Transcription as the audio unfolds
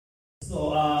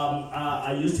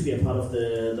I used to be a part of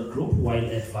the group while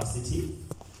at varsity.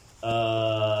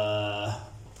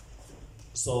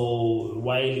 So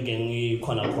while getting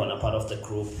corner part of the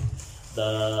group,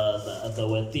 there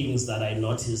were things that I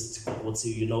noticed.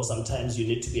 Sometimes you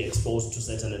need to be exposed to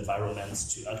certain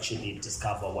environments to actually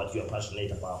discover what you're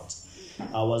passionate about.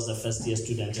 I was a first year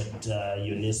student at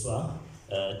UNISWA,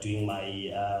 doing my,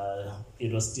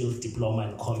 it was still diploma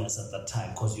in commerce at that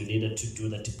time, because you needed to do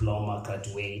the diploma,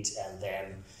 graduate, and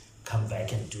then come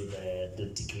back and do the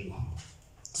degree.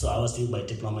 So I was doing my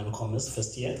diploma in commerce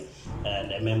first year,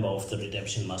 and a member of the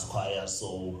Redemption Mass Choir.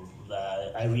 So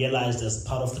I realized as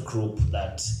part of the group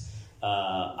that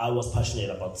I was passionate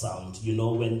about sound.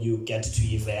 When you get to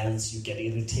events, you get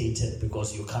irritated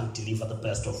because you can't deliver the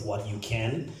best of what you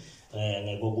can,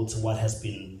 and what has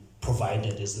been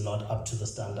provided is not up to the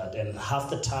standard. And half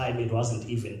the time it wasn't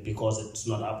even because it's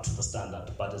not up to the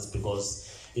standard, but it's because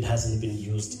it hasn't been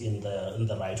used in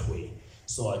the right way.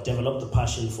 So I developed the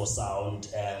passion for sound,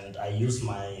 and I used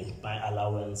my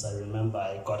allowance. I remember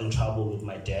I got in trouble with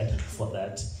my dad for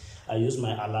that. I used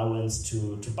my allowance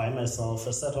to buy myself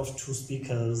a set of 2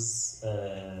 speakers,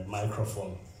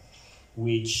 microphone,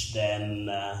 which then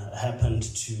happened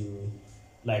to,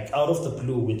 out of the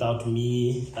blue, without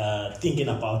me thinking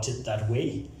about it that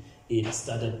way, it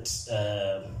started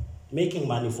making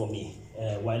money for me.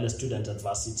 While a student at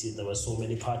varsity, there were so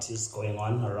many parties going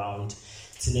on around.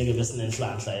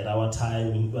 At our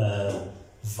time,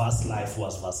 Vast Life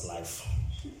was Vast Life.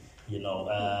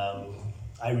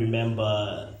 I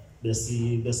remember this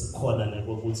corner,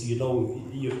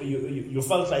 you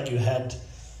felt like you had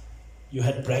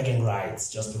bragging rights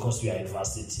just because you are at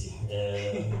varsity.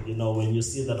 When you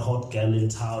see that hot girl in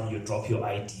town, you drop your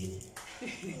ID.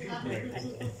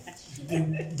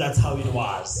 That's how it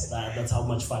was. That's how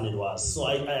much fun it was. So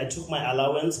I took my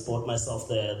allowance, bought myself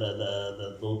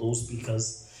those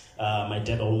speakers. My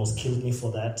dad almost killed me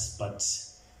for that, but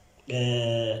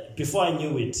before I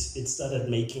knew it started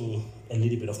making a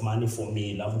little bit of money for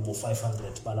me. Lovable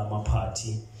 500 balama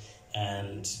party,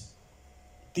 and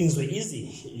things were easy.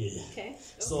 Yeah. Okay.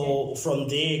 So from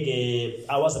there,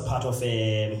 I was a part of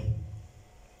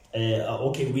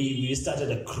we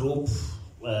started a group.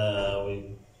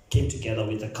 We came together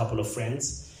with a couple of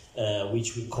friends,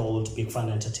 which we called Big Fun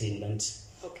Entertainment.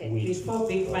 Okay, before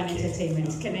Big Fun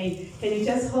Entertainment, can you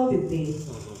just hold it there?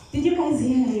 Did you guys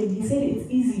hear him? He said it's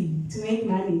easy to make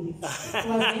money. He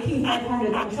was making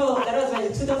 500. I'm sure that was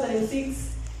like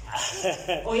 2006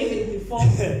 or even before.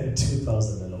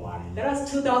 2001. That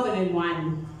was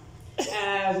 2001.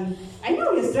 I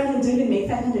know you're struggling to even make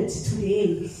 500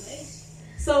 today.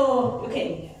 So,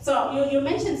 okay. So you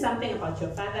mentioned something about your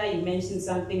father, you mentioned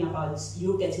something about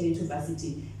you getting into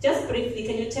varsity. Just briefly,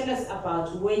 can you tell us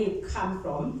about where you come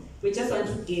from? We just want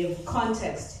to give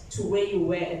context to where you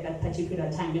were at that particular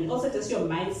time, and also just your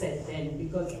mindset then,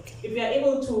 because if you are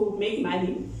able to make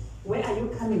money, where are you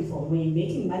coming from? Were you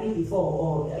making money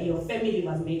before, or your family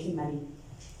was making money?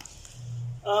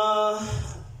 I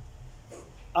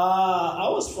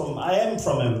am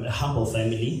from a humble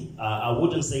family. I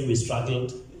wouldn't say we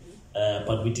struggled,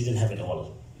 but we didn't have it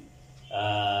all.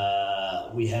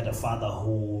 We had a father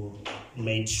who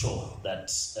made sure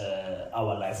that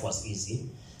our life was easy.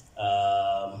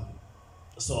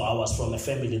 So I was from a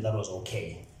family that was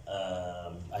okay.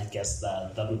 I guess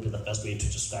that would be the best way to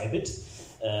describe it.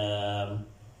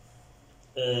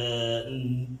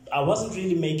 I wasn't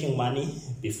really making money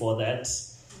before that.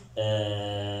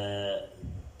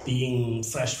 Being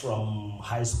fresh from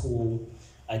high school,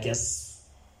 I guess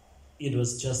it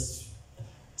was just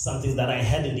something that I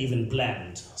hadn't even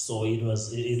planned. So it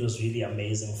was really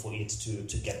amazing for it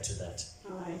to get to that.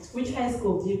 All right. Which high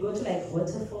school? Did you go to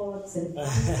Waterfords and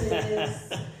Francis?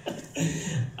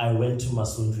 I went to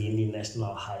Masundrini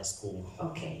National High School.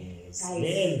 Okay. Yes.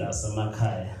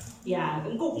 Yeah.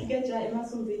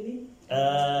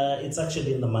 It's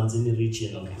actually in the Manzini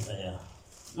region. Yeah.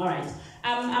 All right.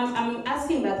 I'm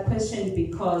asking that question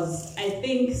because I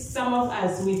think some of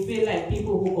us, we feel like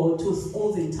people who go to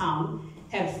schools in town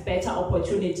have better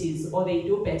opportunities, or they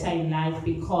do better in life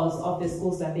because of the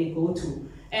schools that they go to.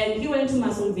 And he went to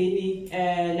Masundrini,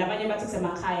 nabanye bathi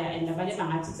kusemakhaya and nabanye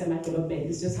bangathi kusemadolobheni.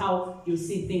 It's just how you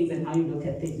see things and how you look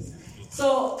at things.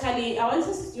 So, Kali, I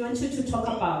want you to talk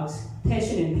about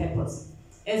passion and purpose.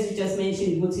 As you just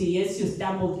mentioned, Guti, yes, you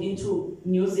stumbled into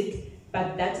music,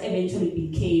 but that eventually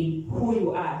became who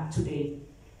you are today.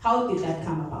 How did that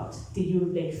come about? Did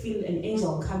you feel an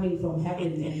angel coming from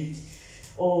heaven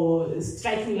or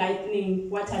striking lightning?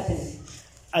 What happened?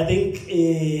 I think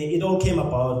it all came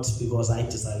about because I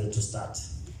decided to start.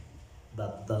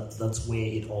 That's where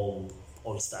it all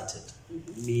all started.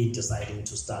 Me deciding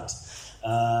to start.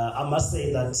 I must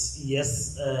say that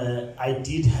yes, I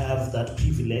did have that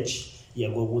privilege.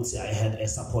 I had a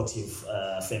supportive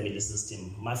family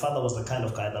system. My father was the kind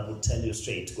of guy that would tell you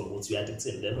straight.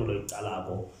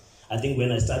 I think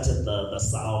when I started the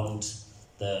sound,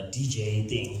 the DJ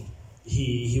thing,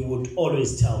 he would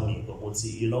always tell me,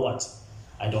 you know what,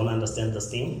 I don't understand this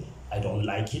thing, I don't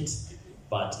like it,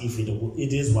 but if it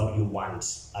is what you want,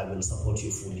 I will support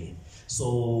you fully.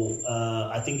 So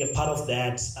I think a part of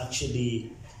that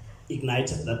actually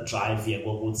ignited that drive here.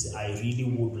 I really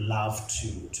would love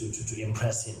to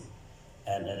impress him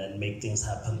and make things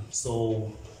happen.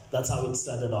 So that's how it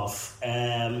started off,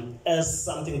 as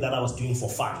something that I was doing for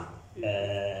fun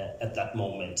at that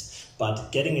moment.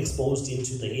 But getting exposed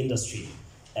into the industry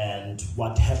and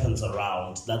what happens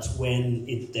around, that's when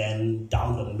it then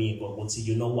dawned on me,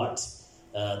 you know what,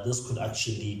 this could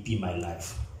actually be my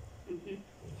life. Mm-hmm.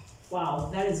 Wow,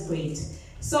 that is great.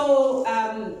 So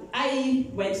I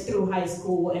went through high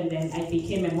school and then I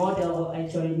became a model. I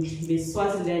joined Miss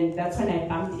Swaziland. That's when I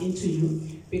bumped into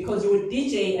you, because you would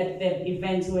DJ at the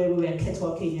events where we were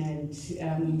catwalking and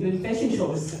doing fashion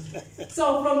shows.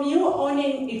 So from you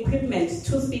owning equipment,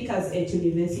 2 speakers at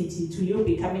university, to you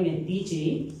becoming a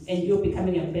DJ and you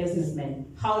becoming a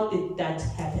businessman, how did that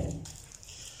happen?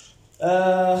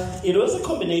 It was a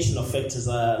combination of factors.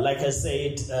 Like I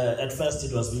said, at first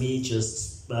it was me just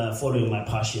following my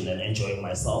passion and enjoying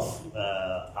myself.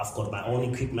 I've got my own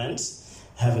equipment,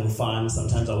 having fun.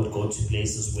 Sometimes I would go to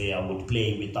places where I would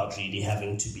play without really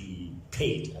having to be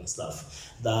paid and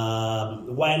stuff.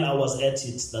 While I was at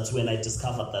it, that's when I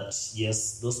discovered that,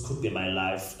 yes, this could be my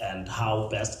life, and how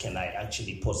best can I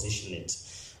actually position it.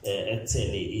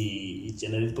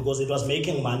 Because it was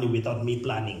making money without me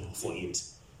planning for it.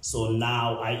 So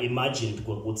now I imagined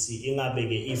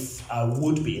if I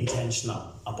would be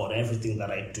intentional about everything that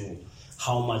I do,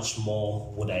 how much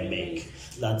more would I make?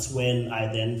 That's when I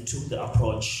then took the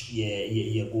approach,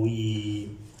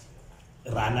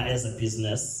 run as a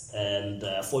business, and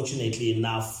fortunately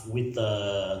enough, with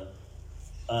the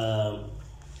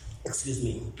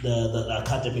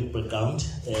academic background,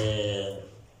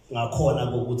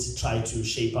 try to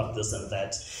shape up this and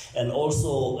that. And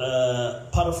also,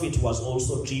 part of it was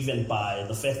also driven by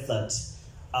the fact that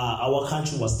our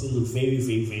country was still very,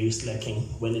 very, very slacking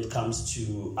when it comes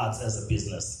to arts as a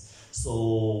business.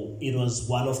 So it was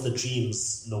one of the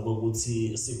dreams, even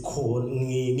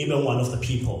one of the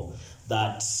people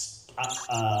that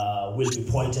will be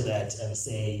pointed at and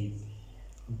say,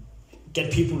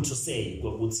 get people to say,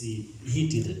 he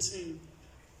did it.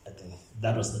 I think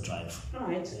that was the drive. All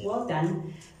right, well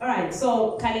done. All right,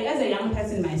 so Kali, as a young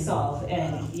person myself,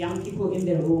 and young people in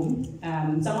the room,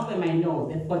 some of them I know,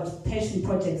 they've got passion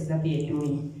projects that they are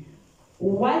doing.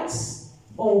 What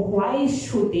or why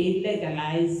should they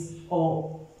legalize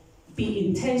or be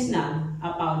intentional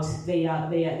about their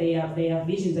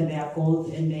visions and their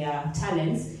goals and their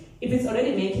talents if it's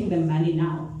already making them money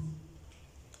now?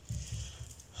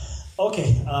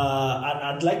 Okay,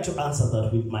 I'd like to answer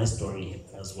that with my story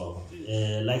as well.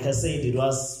 Like I said, it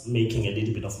was making a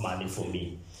little bit of money for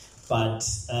me. But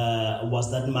was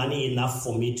that money enough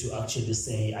for me to actually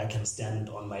say I can stand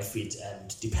on my feet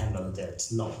and depend on that?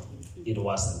 No, it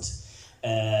wasn't.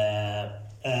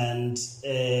 And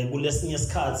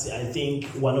I think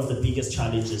one of the biggest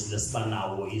challenges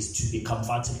now is to be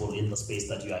comfortable in the space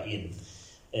that you are in.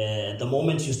 The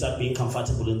moment you start being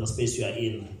comfortable in the space you are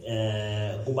in,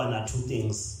 two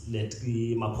things that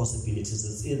my possibilities.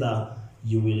 It's either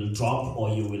you will drop or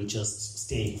you will just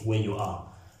stay where you are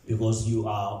because you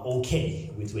are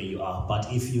okay with where you are.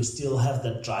 But if you still have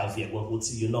that drive,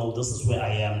 this is where I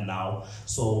am now.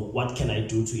 So what can I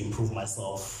do to improve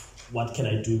myself? What can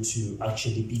I do to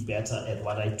actually be better at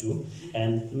what I do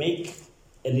and make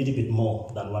a little bit more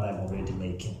than what I'm already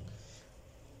making?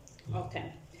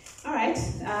 Okay. All right.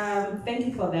 Thank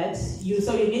you for that.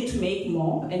 So you need to make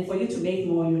more, and for you to make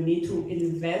more, you need to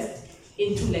invest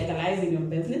into legalizing your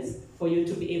business for you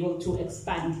to be able to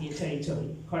expand your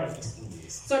territory. Correct.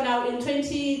 So now in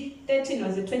 2013,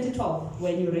 was it 2012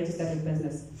 when you registered your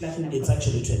business? Platinum. It's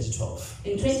actually 2012.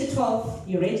 In 2012,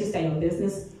 you register your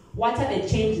business. What are the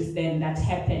changes then that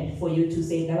happened for you to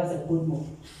say that was a good move?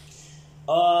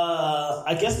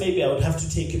 I guess maybe I would have to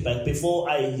take you back. Before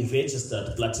I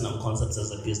registered Platinum Concepts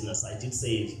as a business, I did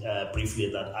say briefly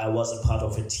that I was a part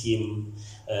of a team.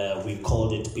 We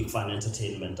called it Big Fun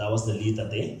Entertainment. I was the leader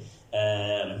there.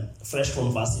 Fresh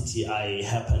from varsity, I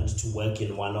happened to work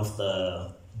in one of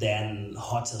the then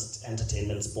hottest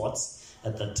entertainment spots.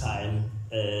 at that time.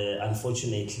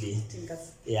 Unfortunately,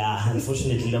 Tinkas.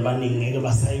 unfortunately,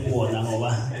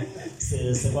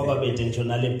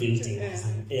 building.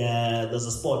 There's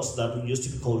a spot that used to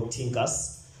be called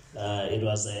Tinkas. There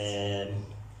was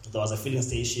a filling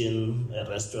station, a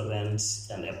restaurant,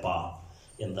 and a bar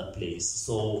in that place.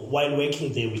 So while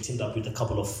working there, we teamed up with a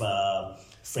couple of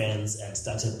friends and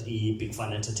started Big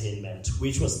Fun Entertainment,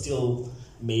 which was still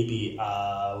maybe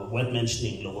worth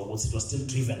mentioning. It was still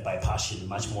driven by passion,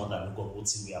 much more than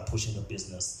we are pushing the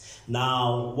business.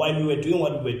 Now, while we were doing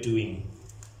what we were doing,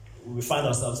 we find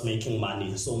ourselves making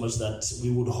money so much that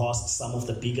we would host some of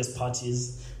the biggest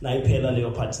parties. But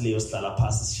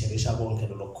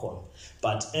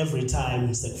every time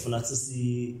sekufuna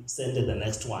send the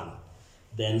next one,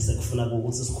 then sekufuna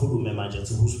who's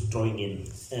throwing in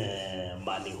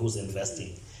money, who's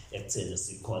investing.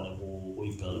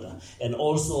 And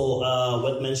also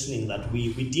worth mentioning that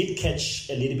we did catch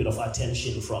a little bit of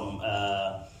attention from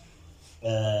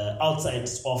outside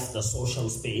of the social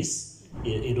space.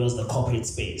 It was the corporate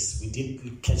space. We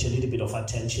did catch a little bit of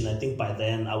attention. I think by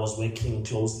then I was working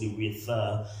closely with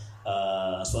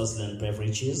Swaziland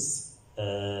Beverages,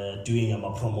 doing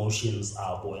promotions,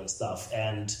 and stuff.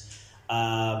 And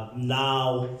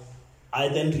now I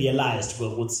then realized,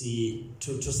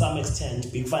 to some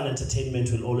extent, Big Fun Entertainment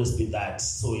will always be that.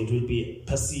 So it will be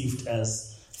perceived as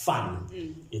fun.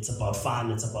 It's about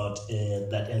fun. It's about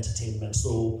that entertainment.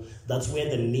 So that's where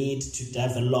the need to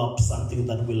develop something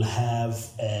that will have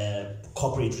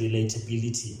corporate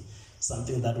relatability,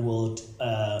 something that will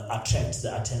attract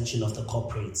the attention of the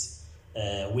corporates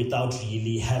without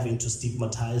really having to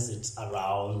stigmatize it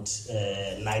around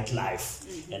nightlife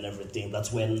and everything.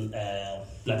 That's when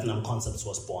Platinum Concepts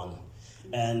was born.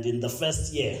 And in the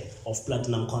first year of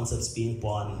Platinum Concepts being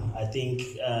born, I think,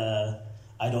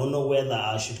 I don't know whether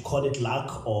I should call it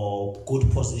luck or good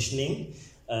positioning.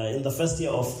 In the first year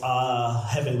of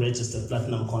having registered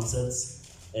Platinum Concepts,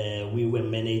 we were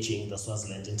managing the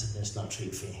Swaziland International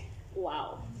Trade Fair.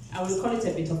 Wow. I will call it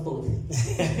a bit of both.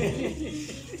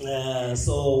 There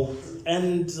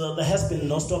has been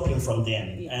no stopping from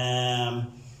then.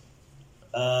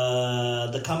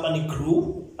 The company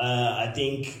grew. I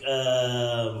think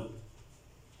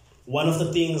one of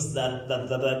the things that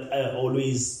I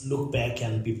always look back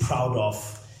and be proud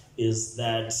of is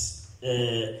that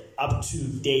up to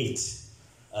date,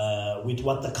 with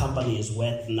what the company is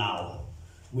worth now,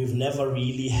 we've never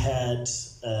really had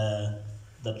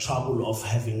the trouble of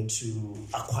having to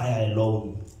acquire a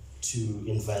loan to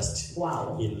invest.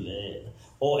 Wow.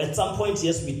 Or at some point,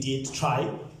 yes, we did try.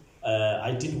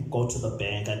 I did go to the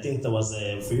bank. I think there was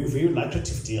a very, very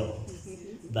lucrative deal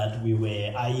that we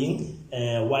were eyeing.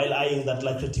 While eyeing that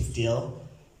lucrative deal,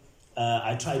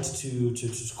 I tried to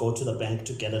go to the bank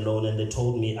to get a loan, and they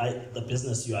told me, the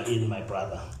business you are in, my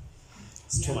brother,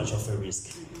 it's too much of a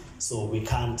risk. So we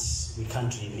can't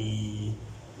really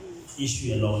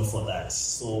issue a loan for that.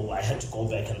 So I had to go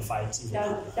back and fight.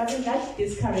 Doesn't that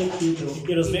discourage you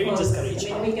though? It was very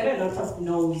discouraging. I mean, we get a lot of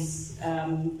no's.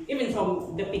 Even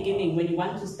from the beginning, when you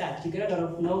want to start, you get a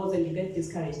lot of no's and you get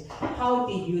discouraged. How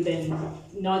did you then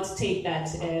not take that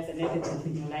as a negative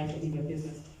in your life and in your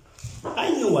business?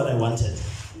 I knew what I wanted.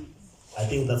 I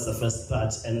think that's the first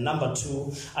part. And number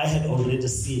two, I had already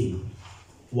seen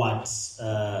what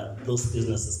those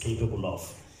businesses are capable of.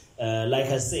 Like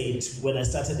I said, when I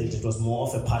started it, it was more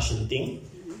of a passion thing.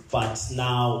 But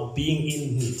now being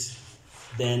in it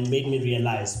then made me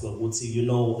realize,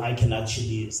 I can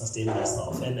actually sustain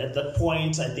myself. And at that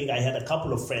point, I think I had a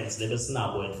couple of friends,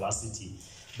 Lebesinabo at varsity,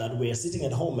 that were sitting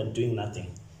at home and doing nothing.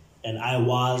 And I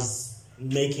was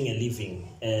making a living,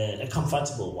 a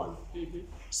comfortable one.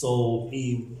 So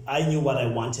I knew what I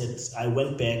wanted. I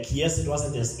went back. Yes, it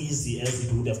wasn't as easy as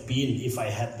it would have been if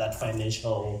I had that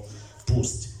financial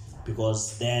boost,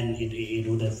 because then it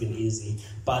would have been easy.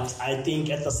 But I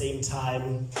think at the same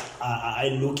time, I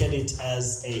look at it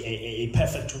as a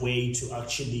perfect way to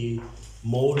actually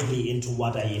mold me into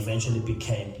what I eventually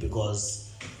became, because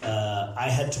I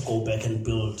had to go back and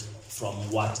build from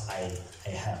what I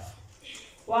have.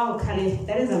 Wow, Kali,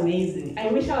 that is amazing. I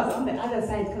wish I was on the other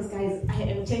side, because guys, I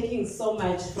am taking so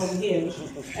much from him.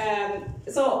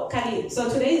 So Kali,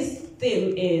 today's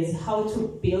theme is how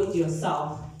to build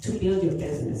yourself to build your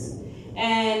business.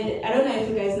 And I don't know if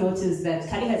you guys noticed that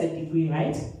Kali has a degree,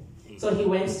 right? So he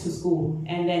went to school,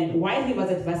 and then while he was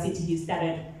at varsity, he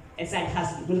started a side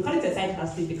hustle. We'll call it a side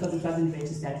hustle because it wasn't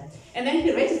registered. And then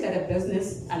he registered a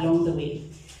business along the way.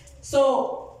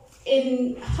 So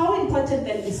how important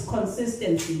then is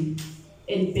consistency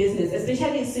in business,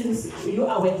 especially since you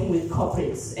are working with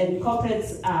corporates, and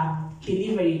corporates are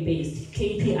delivery-based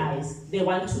KPIs. They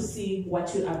want to see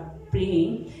what you are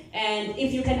bringing. And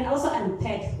if you can also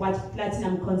unpack what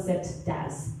Platinum Concept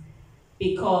does,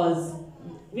 because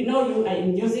we know you are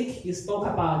in music, you spoke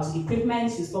about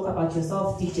equipment, you spoke about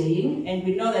yourself DJing, and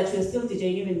we know that you're still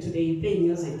DJing even today, you play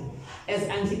music as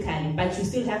Khulekani, but you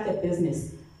still have the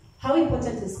business. How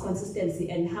important is consistency,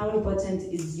 and how important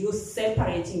is you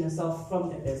separating yourself from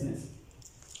the business?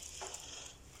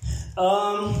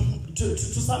 To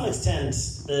some extent,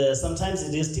 sometimes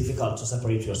it is difficult to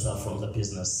separate yourself from the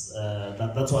business.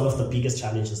 That's one of the biggest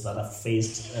challenges that I've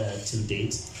faced till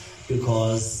date,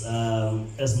 because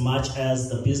as much as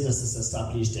the business is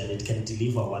established and it can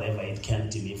deliver whatever it can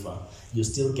deliver, you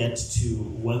still get to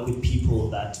work with people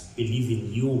that believe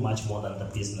in you much more than the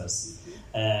business,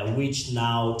 which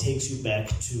now takes you back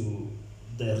to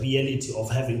the reality of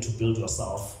having to build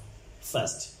yourself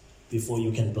first before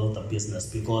you can build the business,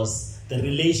 because the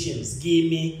relations,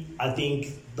 I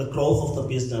think the growth of the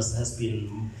business has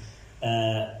been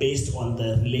based on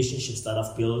the relationships that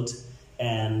I've built,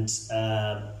 and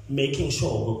making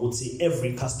sure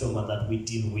every customer that we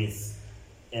deal with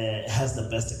has the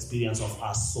best experience of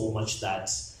us, so much that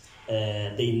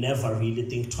they never really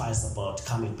think twice about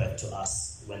coming back to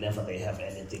us whenever they have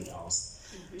anything else.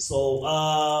 Mm-hmm. So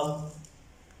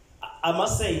I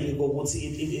must say,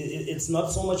 it's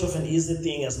not so much of an easy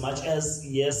thing, as much as,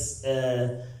 yes,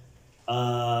 in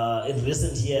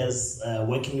recent years,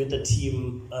 working with the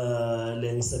team,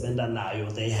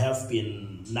 they have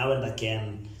been now and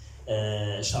again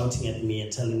shouting at me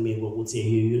and telling me,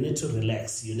 you need to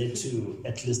relax, you need to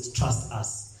at least trust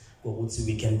us,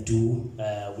 we can do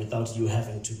without you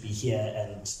having to be here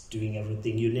and doing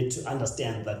everything. You need to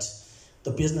understand that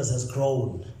the business has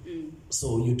grown.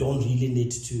 So you don't really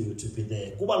need to be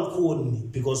there.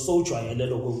 Because so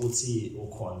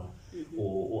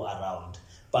or around.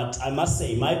 But I must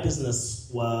say, my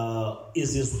business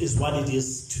is what it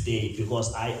is today,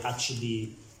 because I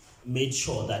actually made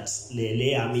sure that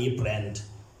Leami brand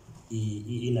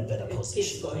in a better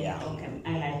position. Yeah. Okay,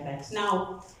 I like that.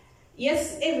 Now,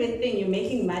 yes, everything, you're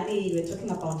making money, you're talking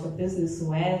about your business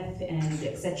worth and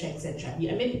etc. etc.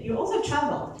 I mean, you also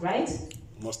traveled, right?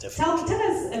 Most definitely. Tell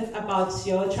us about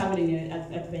your traveling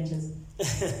adventures.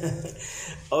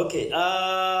 Okay.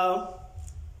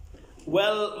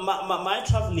 Well, my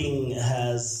traveling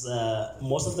has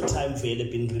most of the time really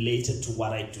been related to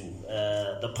what I do.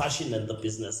 The passion and the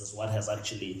business is what has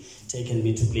actually taken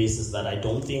me to places that I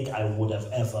don't think I would have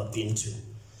ever been to.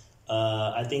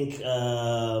 I think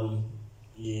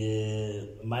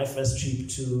my first trip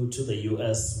to the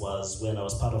US was when I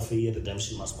was part of a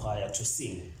Redemption Masquire to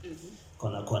sing. Mm-hmm.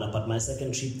 But my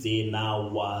second trip there now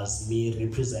was me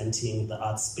representing the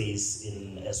art space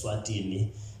in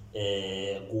Eswatini,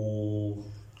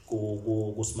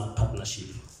 go Smart Partnership.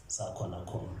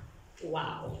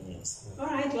 Wow. Yes. All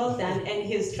right, well done. And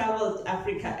he's traveled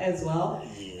Africa as well.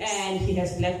 Yes. And he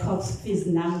has Black Coffee's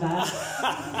number.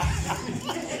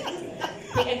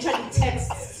 He actually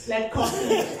texts Black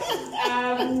Coffee.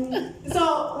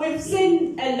 So we've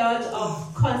seen a lot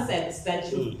of concepts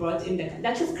that you've brought in,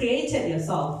 that you've created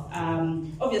yourself.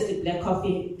 Obviously, Black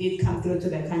Coffee did come through to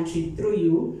the country through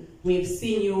you. We've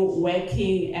seen you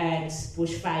working at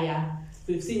Bushfire.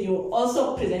 We've seen you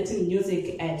also presenting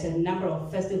music at a number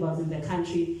of festivals in the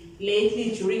country.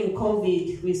 Lately, during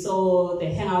COVID, we saw the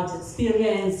Hangout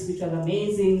Experience, which was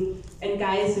amazing. And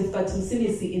guys, we've got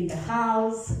Msilisi in the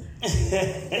house. A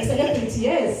celebrity,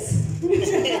 yes.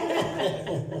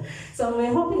 So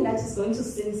we're hoping that he's going to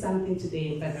sing something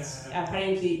today, but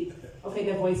apparently, okay,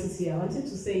 the voice is here. I wanted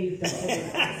to say that.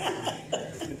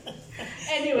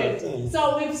 Anyway,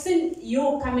 so we've seen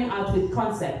you coming out with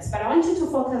concepts, but I want you to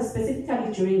focus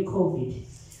specifically during COVID,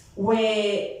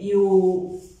 where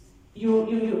you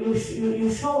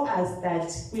show us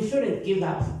that we shouldn't give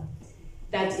up,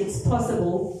 that it's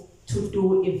possible to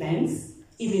do events,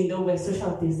 even though we're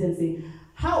social distancing.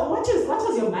 What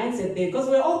was your mindset there? Because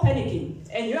we're all panicking,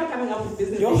 and you are coming up with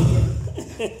business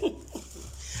ideas.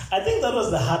 I think that was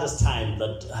the hardest time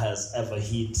that has ever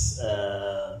hit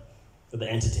the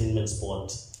entertainment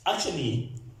sport.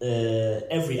 Actually,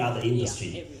 every other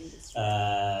industry.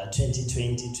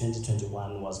 2020,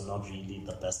 2021 was not really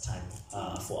the best time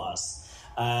for us.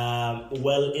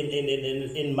 Well,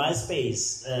 in my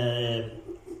space,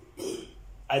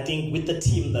 I think with the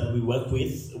team that we work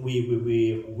with,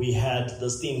 we had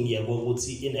this thing here. We would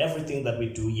see in everything that we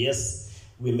do, yes,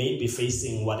 we may be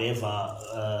facing whatever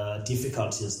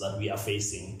difficulties that we are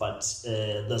facing, but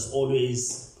there's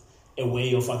always a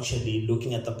way of actually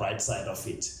looking at the bright side of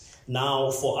it. Now,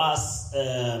 for us,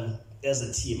 as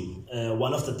a team,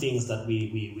 one of the things that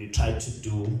we tried to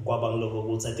do,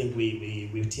 I think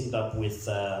we teamed up with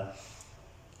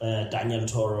Daniel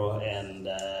Toro and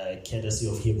courtesy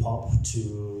of hip hop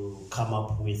to come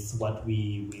up with what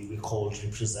we called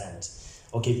Represent.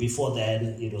 Okay, before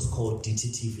then it was called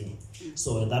DTTV.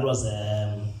 So that was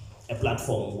a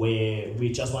platform where we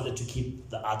just wanted to keep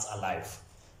the arts alive.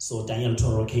 So Daniel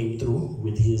Toro came through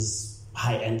with his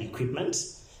high-end equipment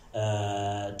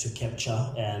to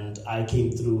capture, and I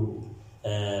came through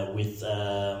with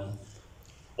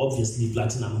obviously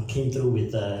Platinum came through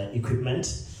with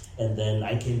equipment, and then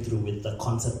I came through with the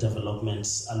concept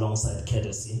development alongside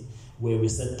Courtesy, where we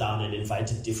sat down and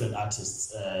invited different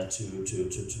artists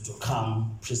to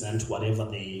come present whatever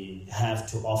they have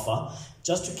to offer,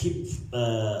 just to keep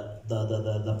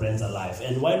the brands alive.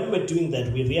 And while we were doing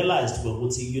that, we realized,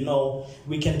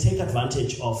 we can take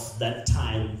advantage of that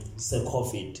time, say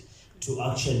COVID, to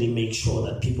actually make sure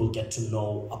that people get to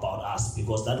know about us,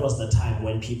 because that was the time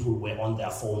when people were on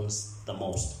their phones the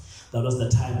most. That was the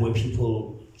time where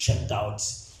people checked out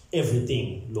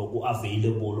everything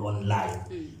available online.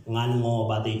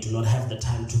 But they do not have the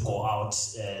time to go out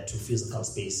to physical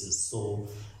spaces. So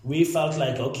we felt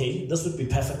like, okay, this would be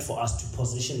perfect for us to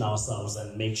position ourselves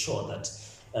and make sure that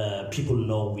people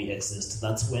know we exist.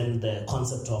 That's when the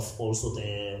concept of also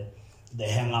the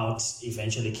hangout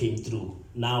eventually came through.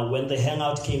 Now, when the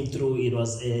hangout came through, it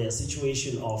was a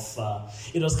situation of,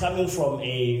 it was coming from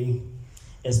a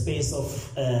space of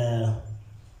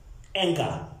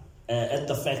anger at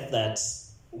the fact that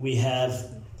we have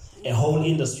a whole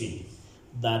industry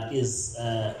that is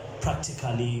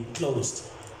practically closed,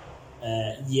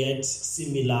 yet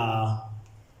similar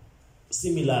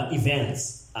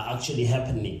events are actually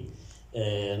happening.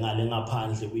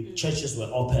 Churches were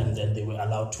opened and they were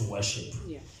allowed to worship.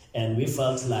 Yeah. And we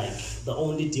felt like the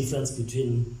only difference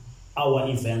between our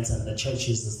events and the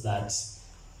churches is that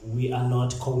we are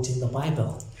not quoting the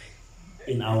Bible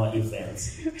in our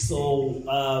events. So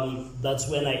that's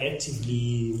when I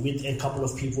actively, with a couple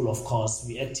of people, of course,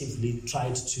 we actively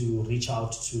tried to reach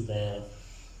out to the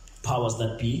powers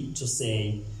that be to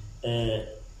say,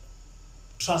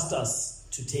 trust us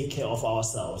to take care of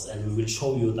ourselves, and we will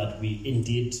show you that we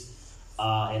indeed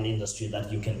are an industry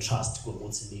that you can trust. And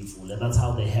that's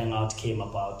how the hangout came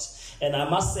about. And I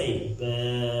must say,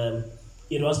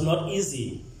 it was not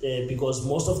easy because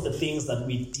most of the things that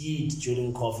we did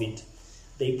during COVID,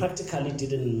 they practically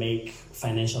didn't make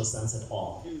financial sense at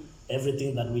all.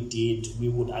 Everything that we did, we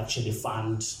would actually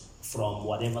fund from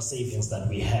whatever savings that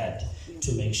we had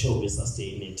to make sure we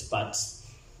sustain it. But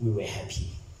we were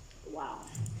happy. Wow.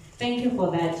 Thank you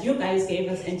for that. You guys gave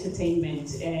us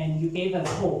entertainment and you gave us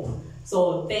hope.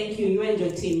 So thank you, you and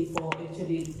your team, for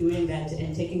actually doing that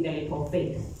and taking the leap of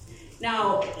faith.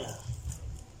 Now,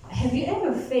 have you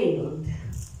ever failed?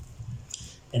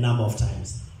 A number of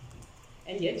times.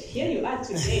 And yet, here you are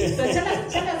today. So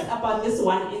tell us about this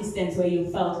one instance where you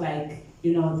felt like,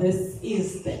 this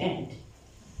is the end.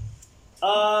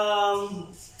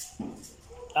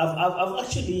 I've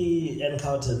actually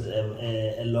encountered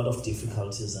a lot of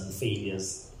difficulties and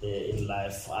failures in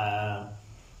life,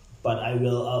 but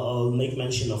I'll make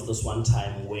mention of this one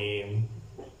time where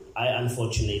I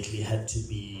unfortunately had to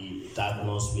be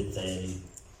diagnosed with a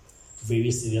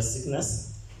very serious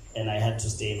sickness, and I had to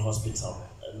stay in hospital.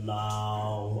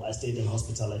 Now, I stayed in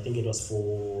hospital, I think it was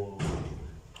for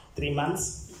 3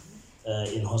 months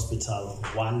in hospital,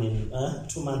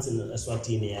 2 months in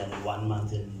Eswatini and 1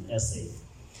 month in SA.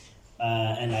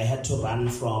 And I had to run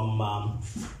from,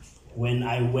 when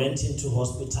I went into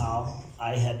hospital,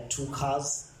 I had 2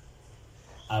 cars.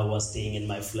 I was staying in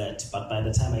my flat, but by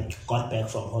the time I got back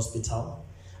from hospital,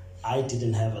 I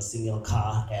didn't have a single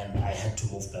car and I had to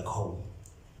move back home.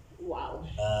 Wow.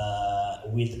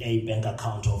 With a bank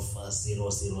account of 0,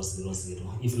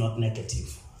 if not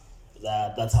negative.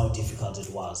 That's how difficult it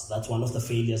was. That's one of the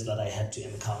failures that I had to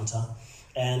encounter.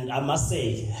 And I must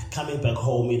say, coming back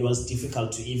home, it was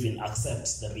difficult to even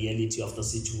accept the reality of the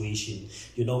situation.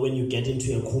 When you get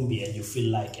into a kumbi and you feel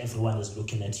like everyone is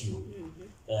looking at you,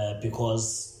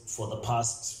 because for the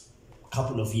past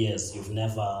couple of years, you've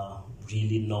never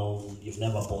really known, you've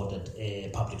never boarded a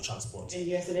public transport. And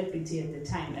you're a celebrity at the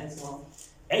time as well.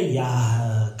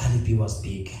 Yeah, Kalipi was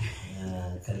big.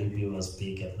 Kalipi was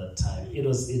big at that time. It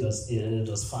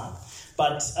was fun.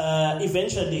 But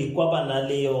eventually,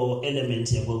 kwabanaleo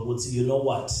element you know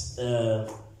what?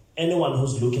 Anyone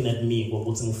who's looking at me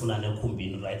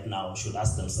right now should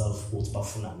ask themselves what's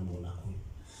bafuna.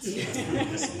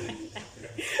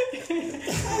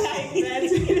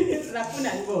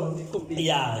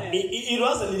 Yeah, it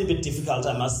was a little bit difficult,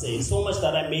 I must say. So much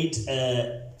that I made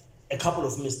a a couple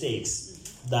of mistakes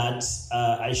that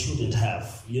I shouldn't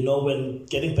have. You know, when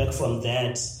getting back from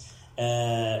that,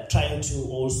 trying to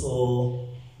also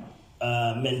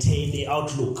maintain the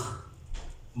outlook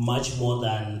much more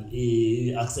than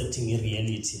accepting a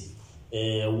reality,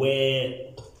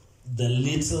 where the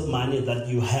little money that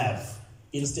you have,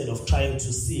 instead of trying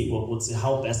to see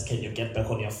how best can you get back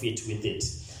on your feet with it,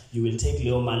 you will take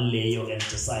Leo Manleo and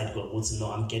decide,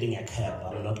 no, I'm getting a cab,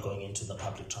 I'm not going into the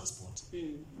public transport.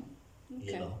 Okay.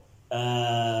 You know,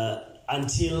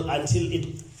 until it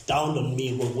dawned on me,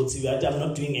 I'm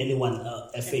not doing anyone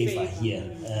a favor here.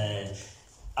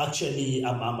 Actually,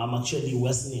 I'm actually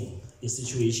worsening the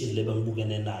situation at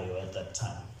that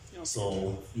time. Okay.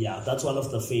 So yeah, that's one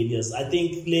of the failures. I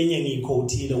think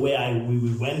the way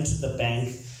we went to the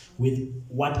bank with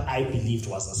what I believed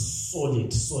was a solid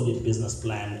business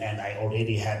plan, and I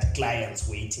already had clients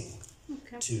waiting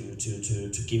to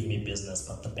give me business,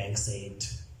 but the bank said,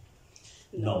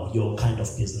 no, your kind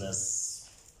of business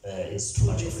is too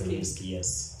much of a risk.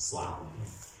 Yes. So, wow.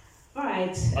 All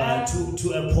right.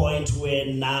 To a point where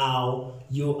now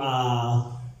you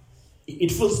are.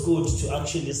 It feels good to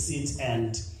actually sit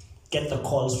and get the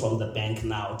calls from the bank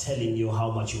now telling you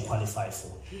how much you qualify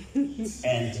for.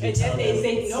 And you they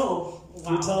say no.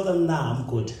 Wow. You tell them, nah, I'm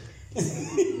good.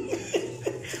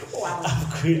 Wow. I'm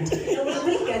good.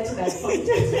 We'll get to that point.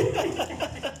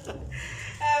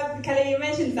 Kale, you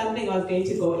mentioned something I was going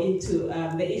to go into,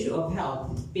 the issue of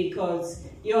health, because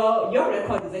your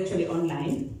record is actually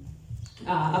online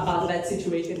about that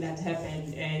situation that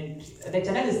happened, and the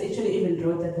journalist actually even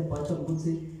wrote at the bottom,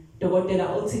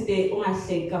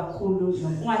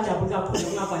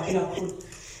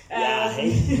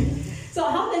 so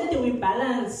how then do we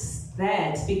balance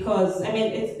that? Because I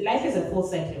mean, life is a full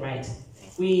circle, right?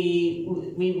 We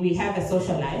have a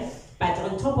social life, but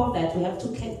on top of that, we have to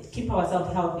keep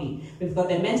ourselves healthy. We've got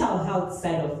the mental health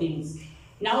side of things.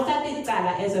 Now,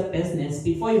 as a business,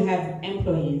 before you have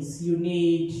employees, you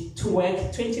need to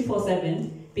work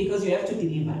 24/7 because you have to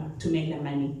deliver to make the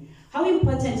money. How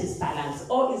important is balance,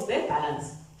 or is there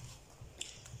balance?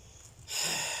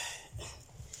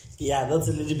 Yeah, that's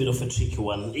a little bit of a tricky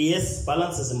one. Yes,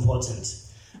 balance is important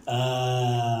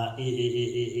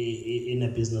in a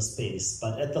business space,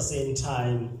 but at the same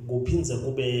time,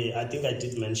 I think I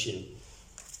did mention,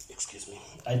 excuse me,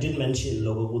 I did mention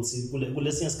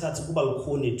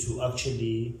to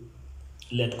actually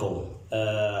let go.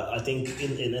 I think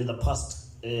in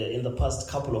the past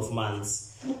couple of months,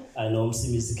 I know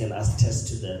Msimisi can attest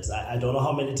to that. I don't know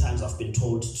how many times I've been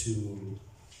told to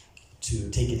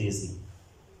take it easy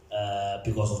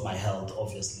because of my health,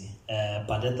 obviously.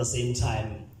 But at the same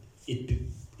time,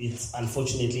 it's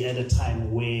unfortunately at a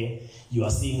time where you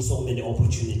are seeing so many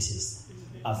opportunities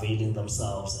availing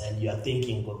themselves, and you are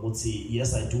thinking,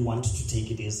 yes, I do want to take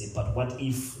it easy, but what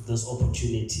if this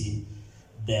opportunity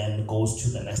then goes to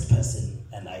the next person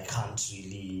and I can't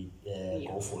really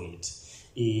go for it?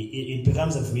 It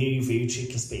becomes a very, very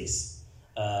tricky space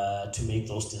to make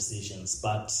those decisions.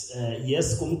 But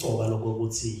yes, you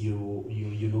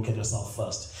look at yourself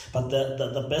first. But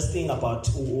the best thing about,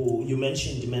 you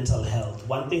mentioned mental health,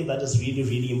 one thing that is really,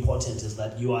 really important is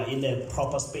that you are in a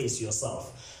proper space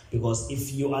yourself. Because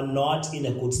if you are not in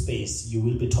a good space, you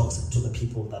will be toxic to the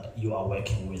people that you are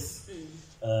working with.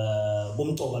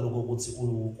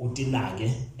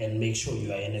 And make sure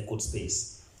you are in a good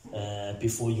space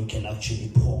before you can actually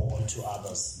pour onto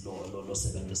others.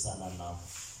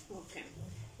 Okay.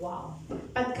 Wow.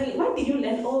 But Kali, why did you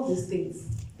learn all these things?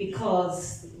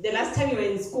 Because the last time you were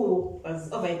in school was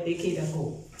over a decade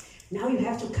ago. Now you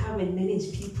have to come and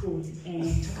manage people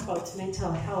and talk about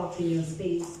mental health in your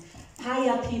space.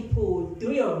 Hire people,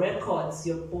 do your records,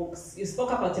 your books. You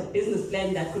spoke about a business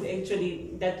plan that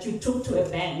you took to a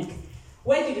bank.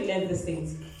 Where did you learn these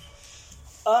things?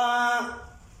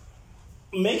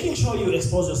 Making sure you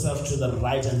expose yourself to the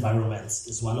right environments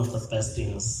is one of the best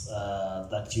things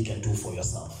that you can do for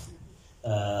yourself.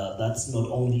 That's not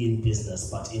only in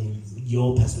business, but in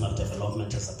your personal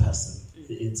development as a person.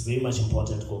 It's very much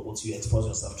important that you expose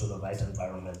yourself to the right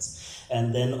environments.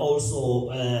 And then also,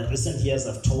 recent years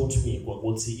have taught me,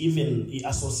 even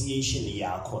association,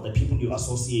 the people you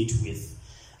associate with,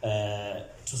 to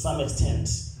some extent,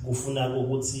 be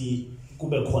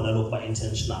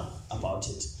intentional about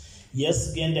it.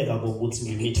 Yes, we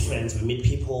meet friends, we meet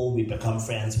people, we become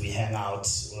friends, we hang out,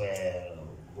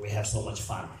 we have so much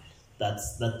fun.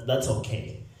 That's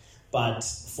okay. But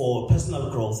for personal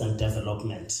growth and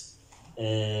development,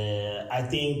 I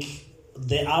think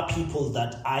there are people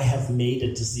that I have made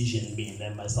a decision, me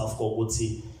and myself,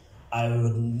 I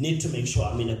need to make sure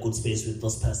I'm in a good space with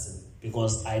this person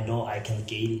because I know I can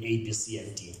gain A, B, C,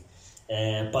 and D.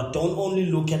 But don't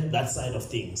only look at that side of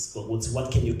things.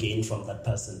 What can you gain from that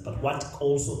person? But what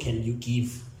also can you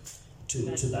give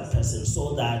to that person,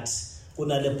 so that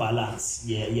unale balance,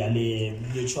 le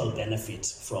mutual benefit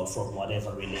from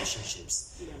whatever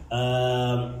relationships.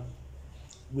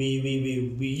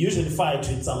 We usually fight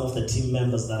with some of the team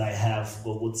members that I have.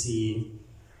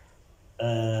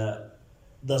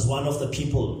 There's one of the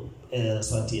people,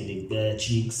 Swatini, the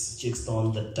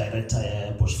Cheekstone, the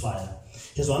director, Bushfire.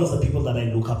 He's one of the people that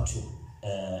I look up to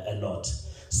a lot.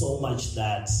 So much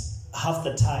that half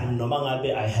the time, no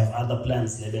matter I have other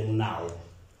plans living now,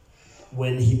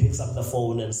 when he picks up the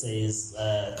phone and says,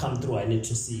 come through, I need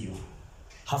to see you,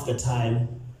 half the time,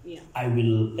 I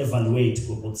will evaluate,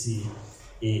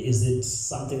 is it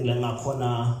something like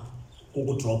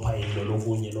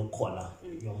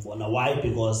why?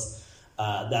 Because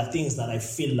there are things that I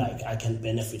feel like I can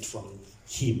benefit from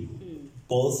him,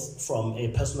 both from a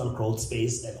personal growth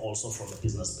space and also from a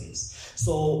business space.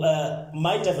 So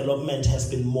my development has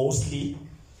been mostly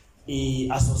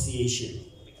association,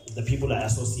 the people I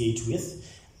associate with,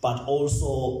 but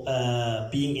also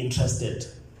being interested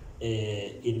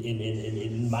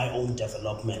in my own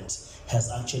development has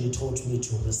actually taught me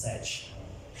to research,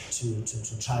 to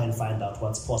try and find out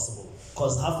what's possible.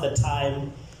 Because half the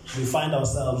time we find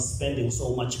ourselves spending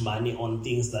so much money on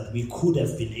things that we could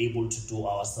have been able to do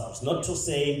ourselves. Not to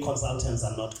say consultants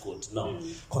are not good, no.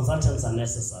 Consultants are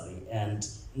necessary, and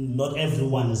not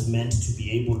everyone is meant to be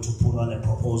able to put on a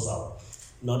proposal.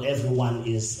 Not everyone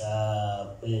is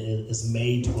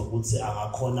made to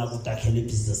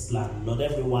business plan. Not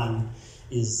everyone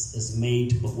is made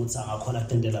to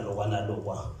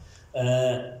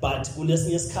but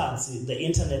the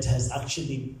internet has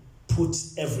actually put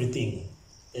everything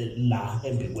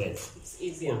it's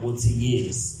easier.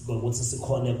 Yes,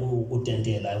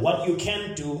 what you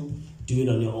can do it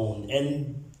on your own.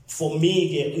 And for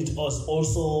me, it has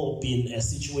also been a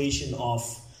situation of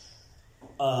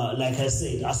like I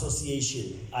said,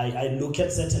 association. I look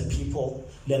at certain people,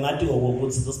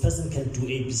 this person can do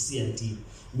A, B, C, and D.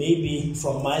 Maybe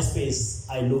from my space,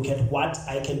 I look at what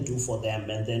I can do for them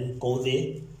and then go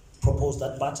there, propose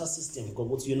that barter system.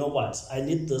 You know what? I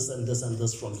need this and this and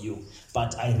this from you.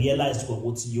 But I realized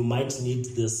you might need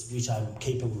this, which I'm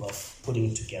capable of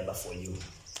putting together for you.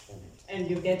 And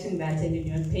you're getting that and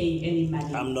you're not paying any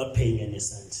money. I'm not paying any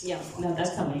cent. Yeah, no,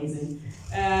 that's amazing.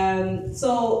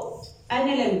 So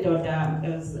Annelem daughter,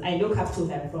 I look up to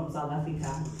her from South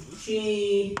Africa.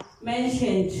 She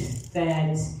mentioned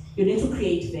that you need to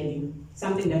create value,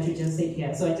 something that you just said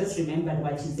here. So I just remembered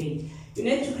what you said. You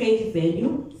need to create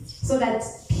value so that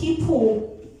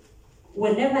people,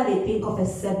 whenever they think of a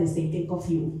service, they think of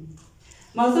you.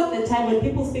 Most of the time when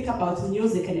people speak about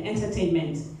music and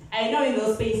entertainment, I know in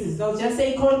those spaces they'll just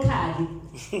say Khulekani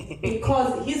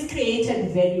because he's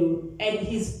created value and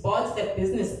he's brought the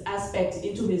business aspect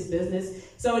into his business.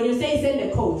 So when you say send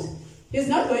a code, he's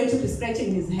not going to be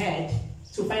scratching his head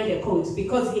to find a code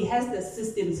because he has the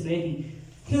systems ready.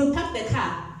 He'll park the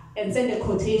car and send a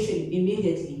quotation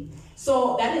immediately.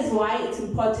 So that is why it's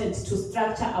important to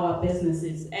structure our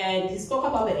businesses. And he spoke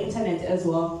about the internet as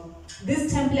well.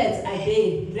 These templates are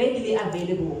there, readily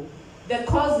available. The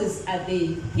courses are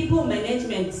there. People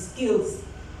management skills.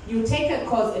 You take a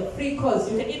course, a free course.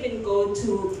 You can even go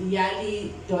to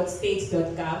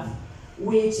yali.state.gov,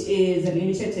 which is an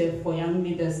initiative for young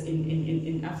leaders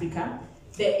in Africa.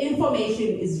 The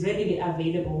information is readily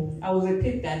available. I will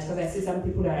repeat that because I see some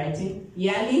people are writing.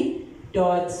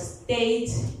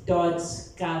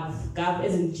 yali.state.gov, gov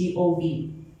as in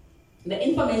G-O-V. The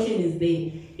information is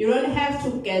there. You don't have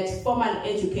to get formal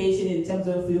education in terms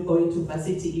of you going to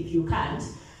varsity if you can't.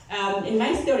 In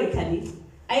my story, Kali,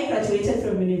 I graduated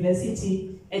from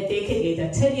university a decade later,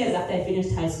 10 years after I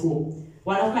finished high school.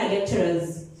 One of my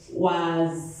lecturers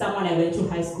was someone I went to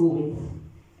high school with,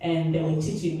 and they were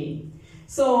teaching me.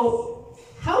 So,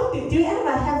 do you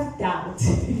ever have doubt?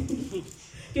 Do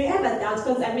you ever doubt?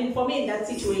 Because I mean, for me in that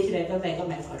situation, I felt like, oh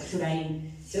my God, should I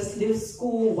just leave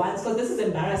school once? Because this is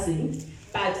embarrassing.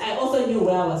 But I also knew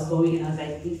where I was going, and I was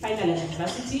like, in final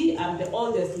university, I'm the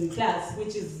oldest in class,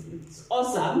 which is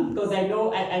awesome because I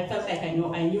felt like I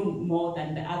knew more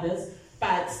than the others,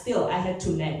 but still I had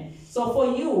to learn. So for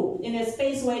you, in a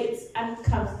space where it's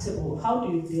uncomfortable, how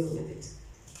do you deal with it?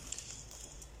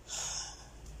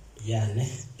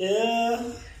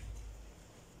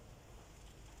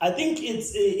 I think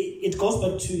it goes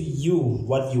back to you,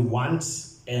 what you want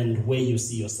and where you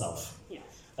see yourself.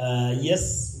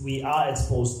 Yes, we are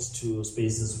exposed to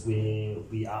spaces where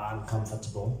we are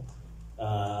uncomfortable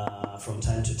from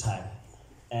time to time.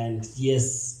 And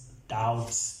yes,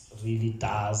 doubt really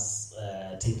does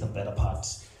take the better part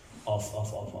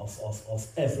of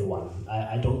everyone.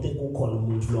 I don't think ukhona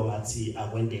umuntu lo ngathi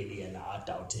akwendeli yena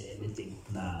adoubt anything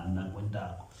na.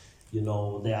 You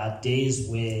know, there are days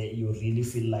where you really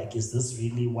feel like, is this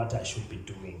really what I should be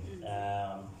doing?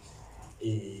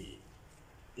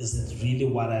 Is it really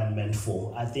what I'm meant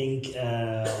for? I think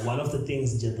one of the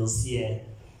things this year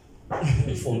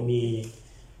for me,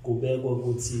 I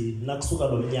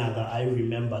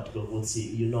remembered,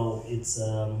 you know, it's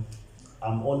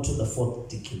I'm on to the 4th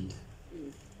decade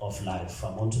of life.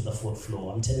 I'm on to the 4th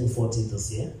floor. I'm turning 40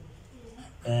 this year.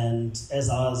 And as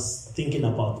I was thinking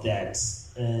about that,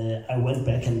 I went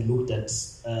back and looked at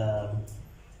some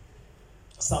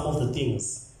of the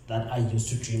things that I used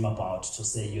to dream about, to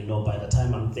say, you know, by the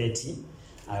time I'm 30,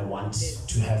 I want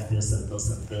to have this and this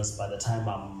and this. By the time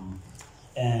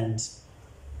and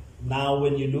now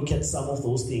when you look at some of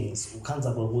those things,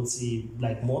 would see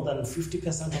like more than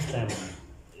 50% of them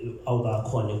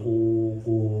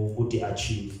would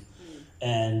achieve.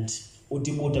 And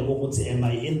am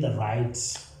I in the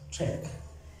right track?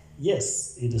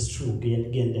 Yes, it is true.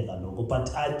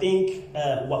 But I think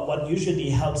what usually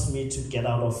helps me to get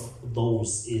out of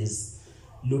those is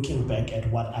looking back at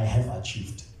what I have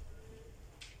achieved.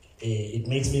 It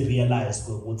makes me realize,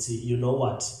 you know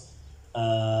what,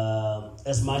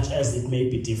 as much as it may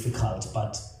be difficult,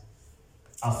 but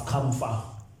I've come far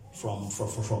from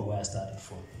where I started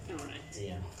from. All right.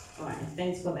 Yeah. All right,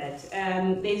 thanks for that.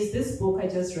 There's this book I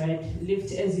just read,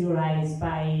 Lift As You Rise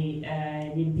by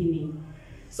Mbabane.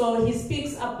 So he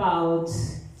speaks about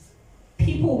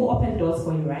people who open doors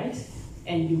for you, right?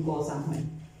 And you go somewhere.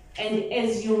 And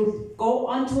as you go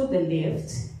onto the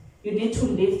lift, you need to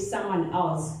lift someone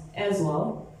else as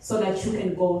well so that you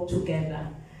can go together.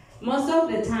 Most of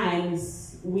the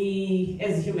times, we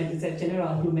as humans, it's a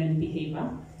general human behavior.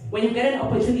 When you get an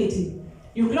opportunity,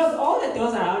 you close all the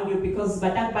doors around you because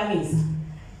batak bangis.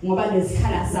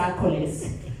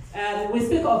 We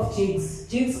speak of Jigs.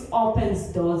 Jigs opens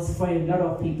doors for a lot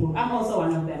of people. I'm also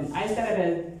one of them. I started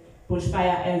a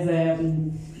bushfire as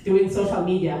doing social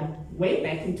media way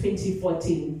back in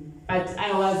 2014. But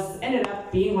I ended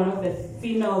up being one of the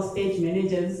female stage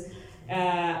managers.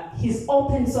 He's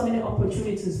opened so many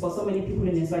opportunities for so many people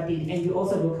in Eswatini, and you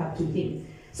also look up to him.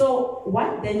 So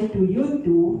what then do you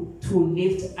do to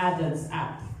lift others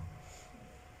up?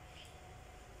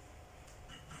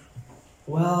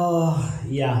 Well,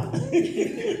 yeah.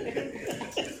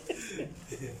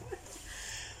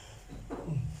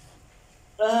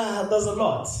 There's a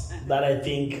lot that I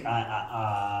think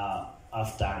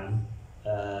I've done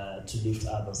to lift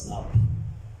others up.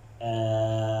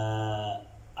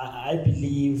 I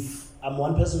believe, I'm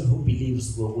one person who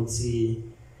believes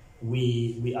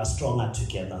we are stronger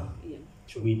together. Yeah,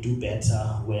 true. We do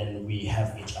better when we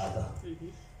have each other.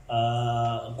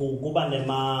 Kuba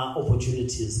nema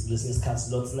opportunities, business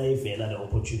cards, lots naivela the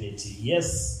opportunity.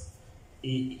 Yes,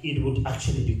 it would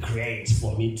actually be great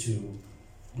for me to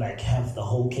like have the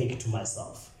whole cake to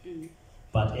myself.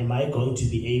 But am I going to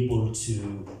be able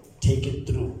to take it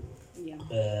through? Yeah.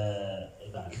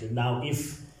 Now,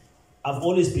 if I've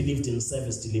always believed in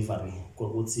service delivery,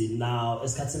 now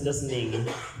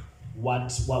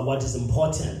what is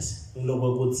important,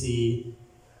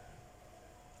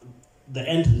 the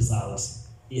end result,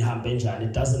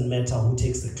 it doesn't matter who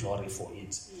takes the glory for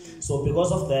it. So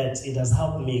because of that, it has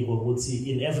helped me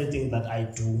in everything that I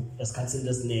do.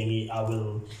 I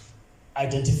will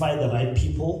identify the right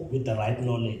people with the right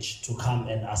knowledge to come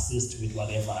and assist with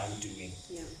whatever I'm doing.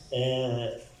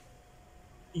 Yeah.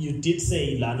 You did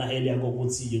say, Lana, earlier,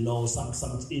 you know, some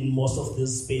in most of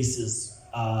these spaces,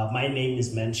 my name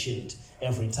is mentioned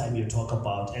every time you talk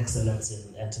about excellence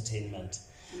in entertainment.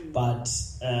 But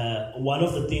one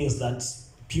of the things that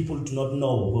people do not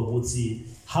know,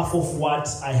 half of what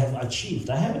I have achieved,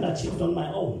 I haven't achieved on my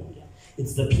own.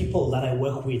 It's the people that I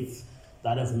work with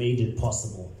that have made it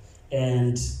possible.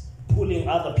 And pulling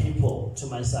other people to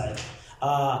my side.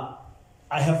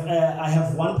 I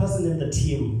have one person in the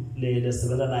team,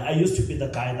 I used to be the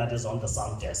guy that is on the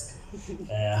sound desk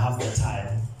half the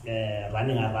time,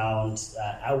 running around.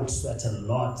 I would sweat a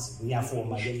lot, sweat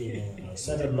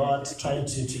a lot, trying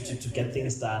to get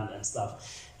things done and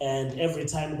stuff. And every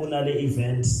time we have an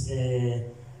event,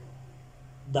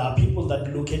 there are people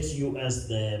that look at you as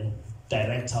the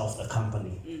director of the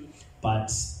company.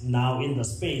 But now in the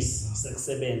space,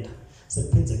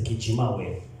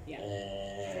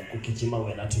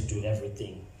 to do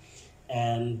everything.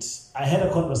 And I had a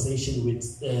conversation with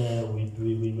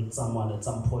someone at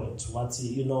some point.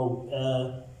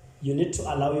 You need to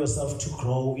allow yourself to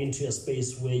grow into a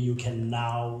space where you can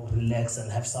now relax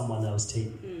and have someone else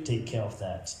take care of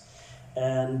that.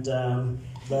 And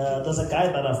there's a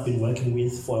guy that I've been working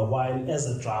with for a while as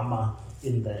a drummer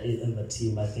in the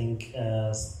team. I think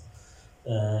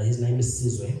his name is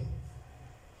Sizwe.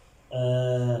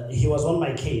 He was on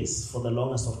my case for the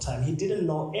longest of time. He didn't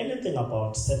know anything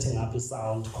about setting up a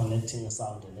sound, connecting a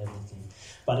sound and everything.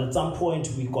 But at some point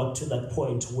we got to that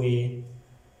point where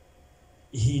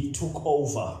he took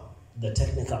over the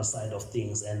technical side of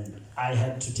things and I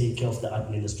had to take care of the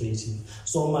administrative.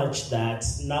 So much that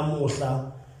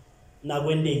namuhla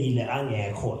nakwendekile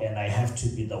angekho and I have to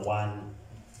be the one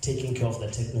taking care of the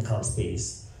technical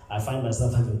space. I find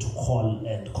myself having to call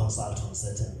and consult on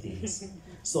certain things.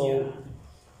 So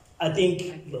I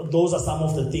think those are some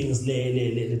of the things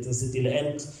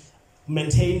and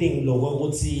maintaining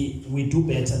we do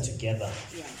better together.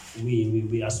 Yeah.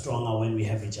 We are stronger when we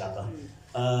have each other.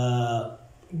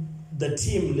 The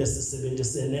team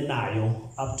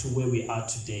up to where we are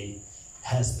today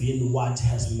has been what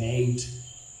has made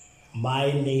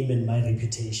my name and my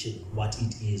reputation what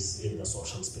it is in the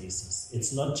social spaces.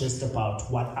 It's not just about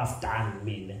what I've done,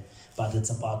 but it's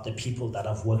about the people that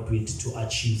I've worked with to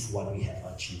achieve what we have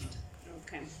achieved.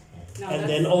 Okay. And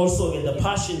then also in the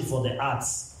passion for the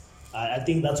arts, I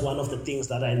think that's one of the things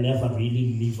that I never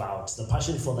really leave out. The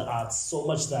passion for the arts, so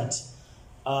much that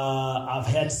I've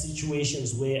had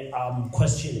situations where I'm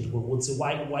questioned. Would say,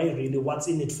 why really? What's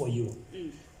in it for you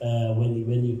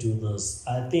when you do this?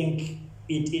 I think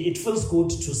it feels good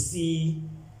to see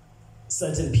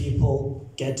certain people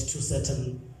get to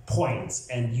certain points,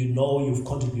 and you've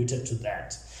contributed to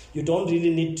that. You don't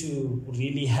really need to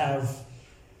really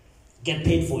get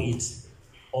paid for it,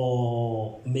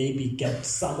 or maybe get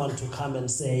someone to come and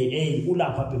say, "Hey,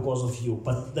 ulapa because of you."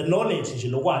 But the knowledge,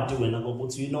 you know what?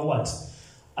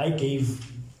 I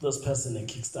gave this person a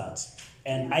kickstart,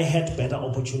 and I had better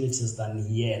opportunities than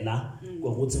Yena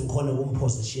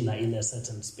in a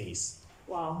certain space.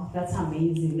 Wow, that's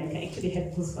amazing. Like, I actually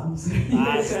had goosebumps.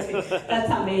 That's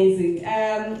amazing.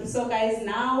 So guys,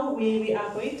 now we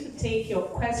are going to take your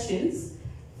questions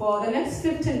for the next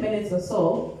 15 minutes or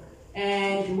so.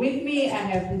 And with me, I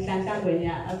have Nhlanhla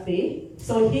Ngwenya Afe.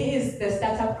 So he is the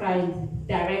Startup Grind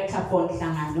Director for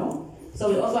Nhlangano. So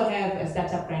we also have a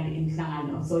Startup Grind in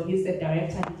Nhlangano. So he's the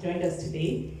director. He joined us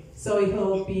today. So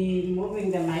he'll be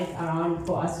moving the mic around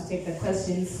for us to take the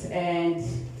questions. And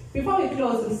before we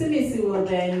close, Msimisi will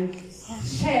then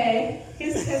share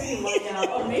his testimonial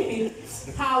or maybe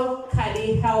how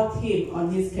Kali helped him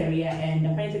on his career. And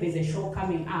apparently there's a show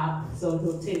coming up, so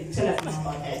he'll tell us more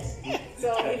about that.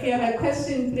 So if you have a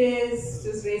question, please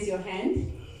just raise your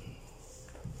hand.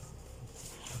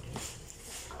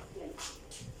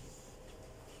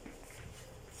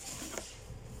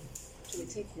 Should we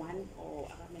take one or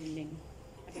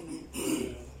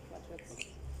what works?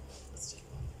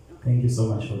 Thank you so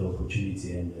much for the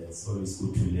opportunity, and it's always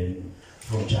good to learn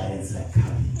from giants like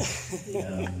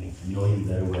Kali. Know him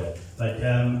very well. But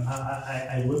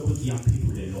I work with young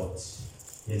people a lot,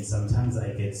 and sometimes I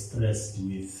get stressed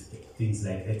with things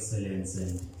like excellence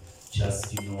and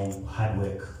just, hard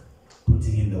work,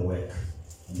 putting in the work,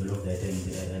 and all of that,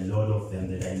 and a lot of them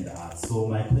that are in the arts. So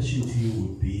my question to you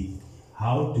would be,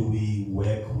 how do we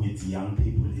work with young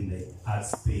people in the art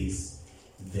space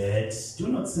that do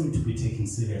not seem to be taking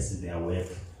seriously their work,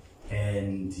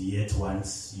 and yet want,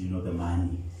 the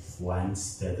money, want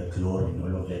the glory and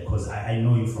all of that? Because I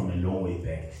know you from a long way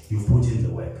back. You've put in the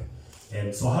work.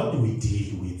 And so how do we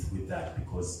deal with that?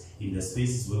 Because in the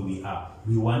spaces where we are,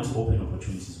 we want to open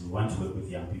opportunities, we want to work with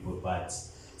young people, but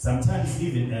sometimes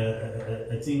even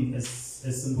a thing as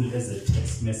simple as a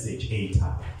text message,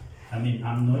 ATA. I mean,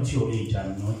 I'm not your age,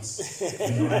 I'm not,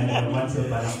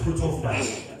 but I'm put off by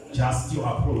just your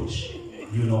approach,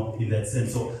 in that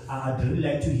sense. So I'd really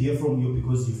like to hear from you,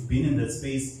 because you've been in that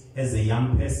space as a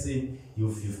young person,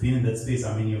 you've been in that space,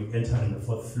 you're entering the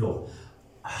fourth floor.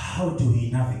 How do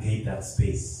we navigate that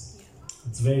space?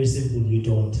 It's very simple, you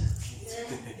don't.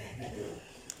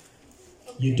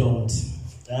 You don't.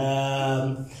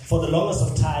 For the longest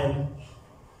of time,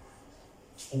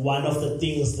 one of the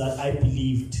things that I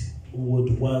believed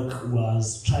would work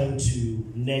was trying to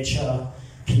nurture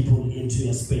people into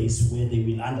a space where they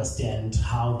will understand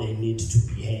how they need to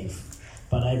behave.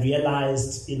 But I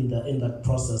realized in that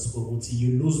process,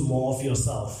 you lose more of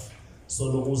yourself.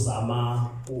 So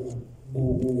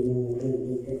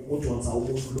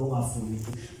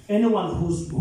anyone who's